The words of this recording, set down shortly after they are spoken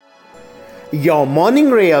Your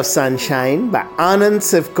Morning Ray of Sunshine by Anand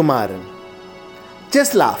Sivkumaran.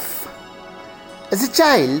 Just laugh. As a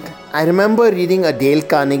child, I remember reading a Dale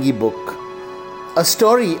Carnegie book, a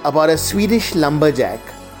story about a Swedish lumberjack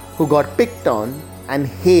who got picked on and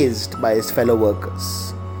hazed by his fellow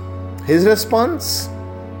workers. His response?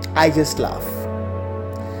 I just laugh.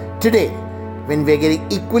 Today, when we are getting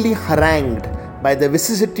equally harangued by the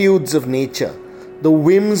vicissitudes of nature, the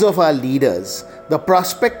whims of our leaders, the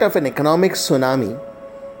prospect of an economic tsunami,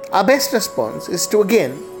 our best response is to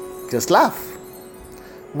again just laugh.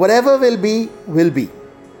 Whatever will be, will be.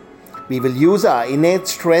 We will use our innate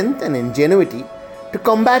strength and ingenuity to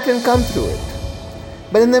combat and come through it.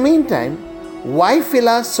 But in the meantime, why fill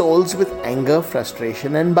our souls with anger,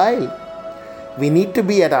 frustration, and bile? We need to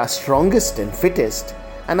be at our strongest and fittest,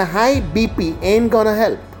 and a high BP ain't gonna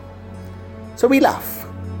help. So we laugh,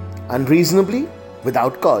 unreasonably,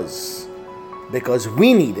 without cause, because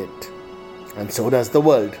we need it, and so does the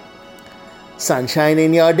world. Sunshine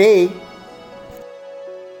in your day.